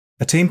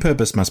A team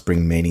purpose must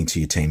bring meaning to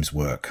your team's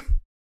work.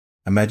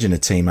 Imagine a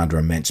team under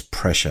immense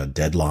pressure,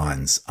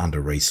 deadlines,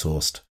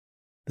 under-resourced.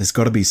 There's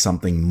got to be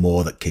something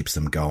more that keeps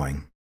them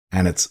going,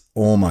 and it's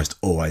almost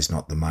always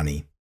not the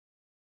money.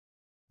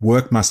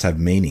 Work must have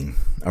meaning,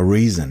 a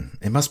reason.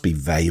 It must be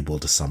valuable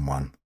to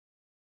someone.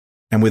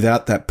 And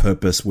without that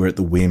purpose, we're at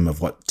the whim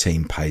of what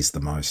team pays the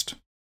most.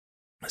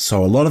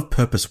 So a lot of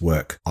purpose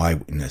work, I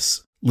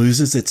witness,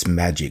 loses its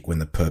magic when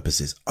the purpose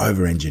is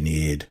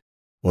over-engineered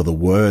or the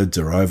words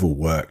are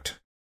overworked.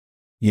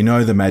 You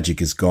know the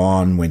magic is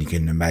gone when you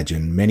can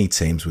imagine many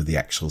teams with the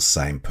actual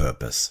same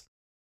purpose.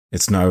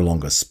 It's no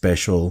longer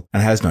special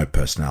and has no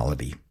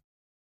personality.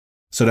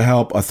 So to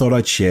help, I thought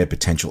I'd share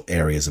potential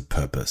areas of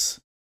purpose.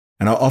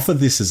 And I offer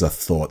this as a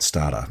thought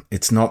starter.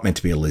 It's not meant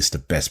to be a list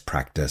of best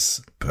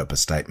practice purpose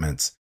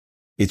statements.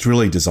 It's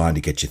really designed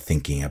to get you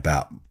thinking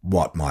about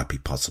what might be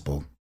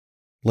possible.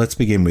 Let's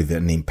begin with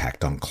an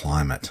impact on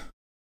climate.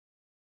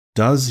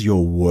 Does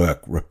your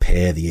work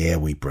repair the air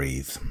we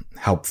breathe?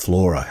 Help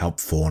flora, help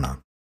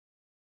fauna?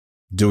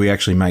 Do we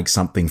actually make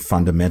something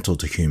fundamental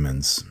to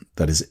humans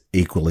that is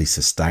equally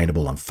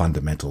sustainable and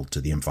fundamental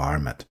to the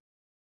environment?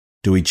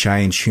 Do we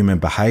change human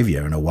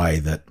behaviour in a way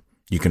that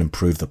you can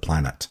improve the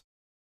planet?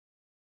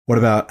 What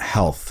about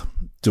health?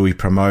 Do we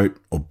promote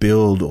or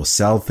build or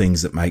sell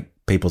things that make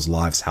people's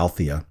lives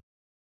healthier?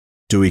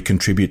 Do we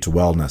contribute to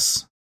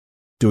wellness?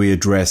 Do we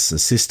address a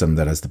system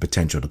that has the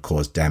potential to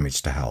cause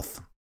damage to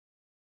health?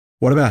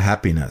 What about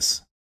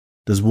happiness?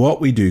 Does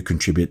what we do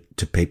contribute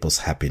to people's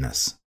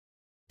happiness?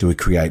 Do we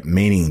create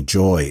meaning,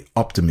 joy,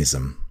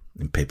 optimism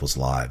in people's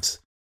lives?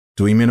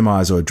 Do we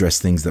minimise or address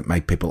things that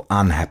make people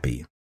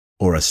unhappy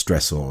or are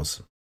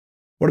stressors?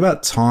 What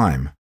about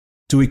time?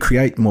 Do we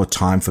create more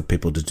time for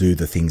people to do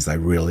the things they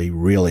really,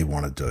 really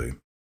want to do?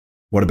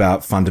 What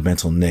about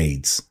fundamental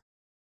needs?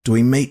 Do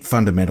we meet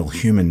fundamental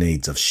human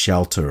needs of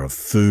shelter, of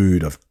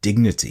food, of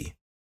dignity?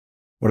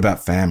 What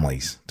about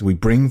families? Do we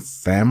bring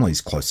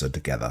families closer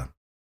together?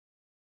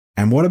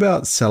 And what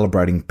about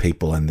celebrating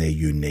people and their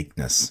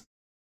uniqueness?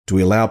 Do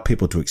we allow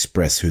people to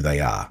express who they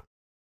are,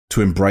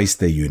 to embrace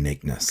their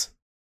uniqueness?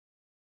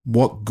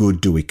 What good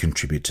do we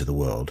contribute to the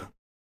world?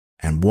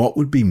 And what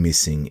would be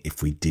missing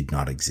if we did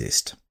not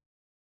exist?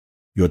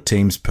 Your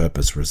team's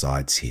purpose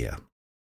resides here.